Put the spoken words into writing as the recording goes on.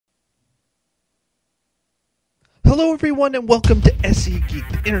Hello everyone and welcome to SE Geek,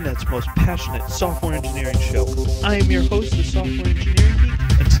 the internet's most passionate software engineering show. I am your host, the Software Engineering Geek,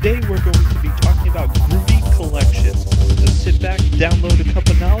 and today we're going to be talking about Groovy collections. So sit back, download a cup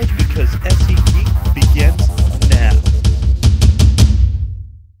of knowledge because SE Geek begins now.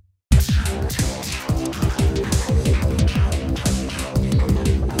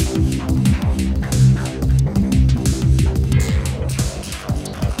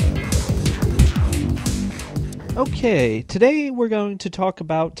 Okay, today we're going to talk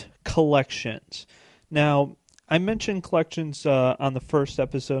about collections. Now, I mentioned collections on the first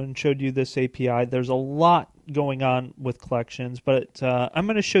episode and showed you this API. There's a lot going on with collections, but I'm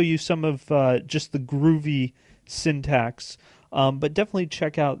going to show you some of just the Groovy syntax. But definitely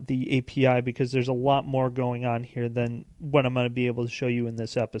check out the API because there's a lot more going on here than what I'm going to be able to show you in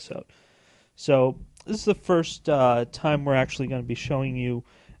this episode. So this is the first time we're actually going to be showing you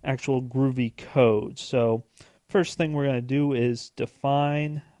actual Groovy code. So first thing we're going to do is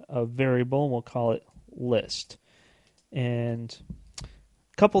define a variable, and we'll call it list. And a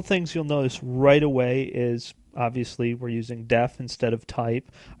couple things you'll notice right away is obviously we're using def instead of type.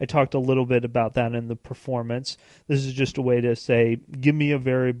 I talked a little bit about that in the performance. This is just a way to say, give me a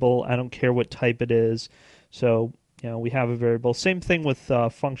variable, I don't care what type it is. So, we have a variable. Same thing with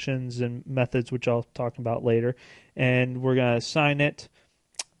functions and methods, which I'll talk about later. And we're going to assign it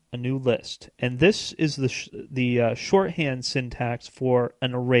a new list, and this is the shorthand syntax for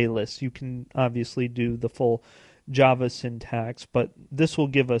an array list. You can obviously do the full Java syntax, but this will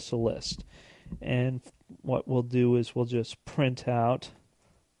give us a list. And what we'll do is we'll just print out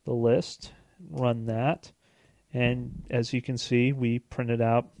the list, run that, and as you can see, we printed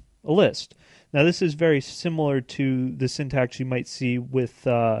out a list. Now this is very similar to the syntax you might see with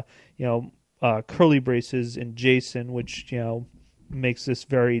curly braces in JSON, which makes this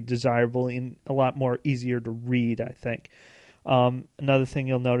very desirable and a lot more easier to read, I think. Another thing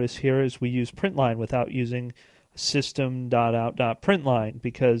you'll notice here is we use println without using system.out.println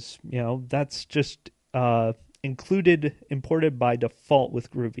because that's just imported by default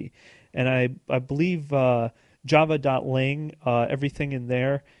with Groovy. And I believe java.lang, everything in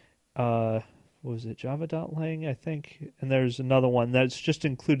there, what was it, java.lang, I think? And there's another one that's just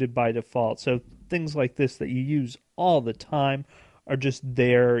included by default. So things like this that you use all the time are just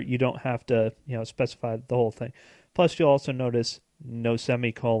there. You don't have to specify the whole thing. Plus you'll also notice no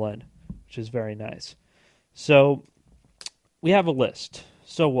semicolon, which is very nice. So we have a list.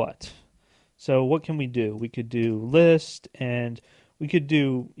 So what? So what can we do? We could do list, and we could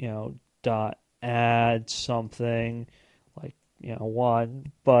do dot add something like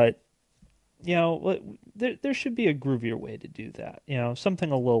one, but there should be a groovier way to do that.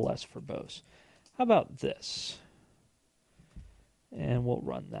 Something a little less verbose. How about this? And we'll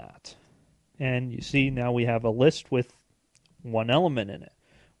run that. And you see now we have a list with one element in it,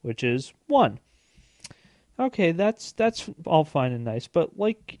 which is 1. Okay, that's all fine and nice, but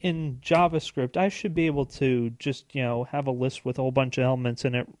like in JavaScript, I should be able to just, have a list with a whole bunch of elements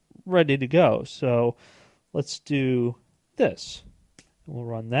in it ready to go. So let's do this. We'll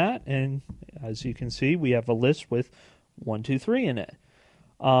run that, and as you can see, we have a list with 1, 2, 3 in it.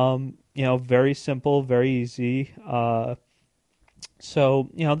 Very simple, very easy. So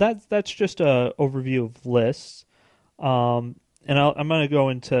that's just a overview of lists, and I'm going to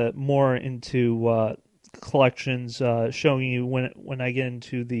go more into collections, showing you when I get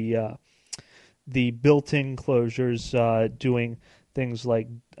into the built-in closures, doing things like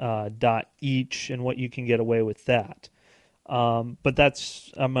dot each and what you can get away with that. But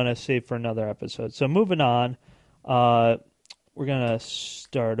that's I'm going to save for another episode. So moving on, we're going to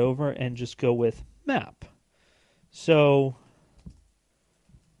start over and just go with map. So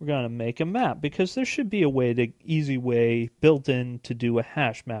we're going to make a map because there should be a easy way built in to do a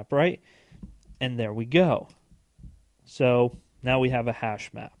hash map, right? And there we go. So now we have a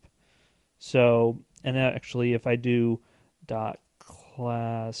hash map. So, and actually if I do dot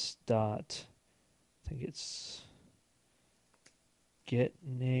class dot, I think it's get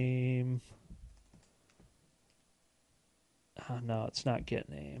name. Oh, no, it's not get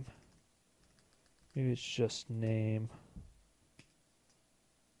name. Maybe it's just name.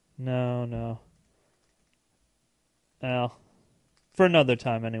 No. Well, for another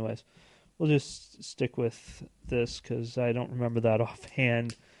time anyways. We'll just stick with this because I don't remember that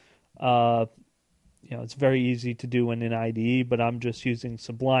offhand. It's very easy to do in an IDE, but I'm just using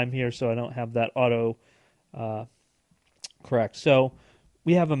Sublime here, so I don't have that auto correct. So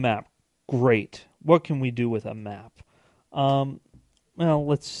we have a map. Great. What can we do with a map? Well,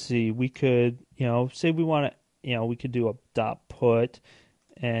 let's see. We could, say we want to, we could do a dot put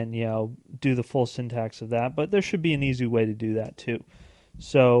and do the full syntax of that, but there should be an easy way to do that too.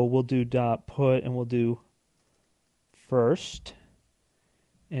 So we'll do dot put, and we'll do first,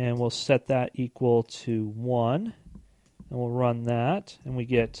 and we'll set that equal to 1, and we'll run that, and we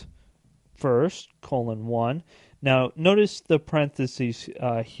get first colon 1. Now notice the parentheses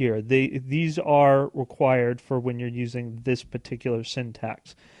here. These are required for when you're using this particular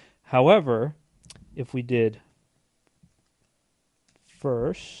syntax. However, if we did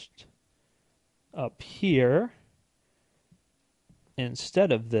first up here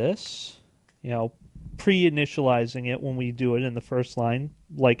instead of this, pre-initializing it when we do it in the first line,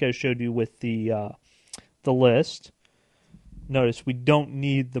 like I showed you with the list. Notice we don't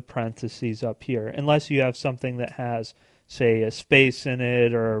need the parentheses up here unless you have something that has, say, a space in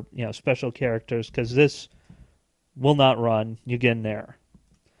it or special characters, because this will not run. You get an error.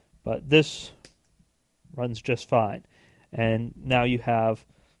 But this runs just fine. And now you have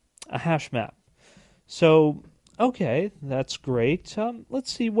a hash map. So, okay, that's great.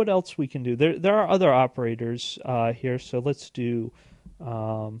 Let's see what else we can do. There are other operators here. So let's do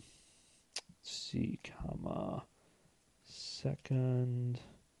C, comma, second,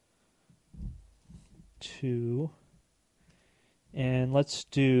 2. And let's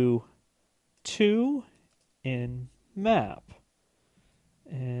do 2 in map.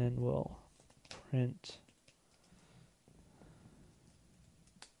 And we'll print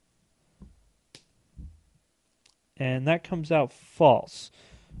and that comes out false.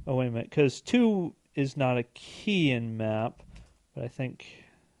 Oh, wait a minute, because 2 is not a key in map, but I think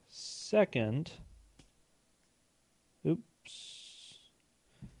second. Oops.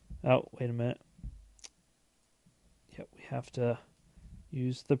 Oh, wait a minute. Yep, we have to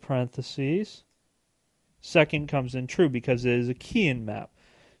use the parentheses. Second comes in true because it is a key in map.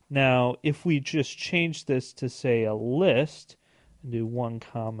 Now, if we just change this to, say, a list, and do 1,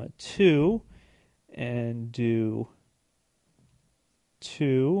 comma 2, and do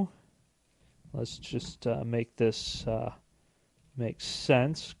 2, let's just make this make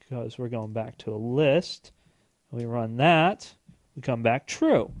sense, because we're going back to a list. We run that, we come back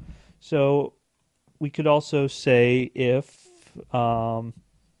true. So we could also say if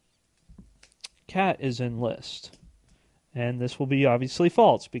cat is in list. And this will be obviously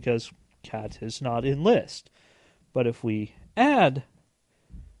false because cat is not in list. But if we add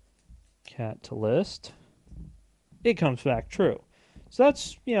cat to list, it comes back true. So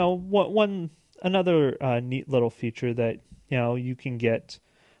that's another neat little feature that you can get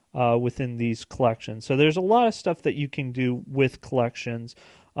within these collections. So there's a lot of stuff that you can do with collections.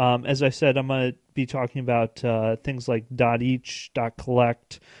 As I said, I'm going to be talking about things like .each,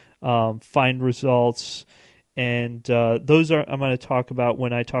 .collect, find results, and those are I'm going to talk about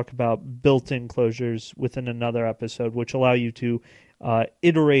when I talk about built-in closures within another episode, which allow you to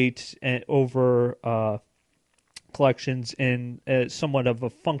iterate over collections in somewhat of a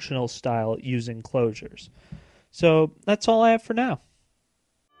functional style using closures. So that's all I have for now.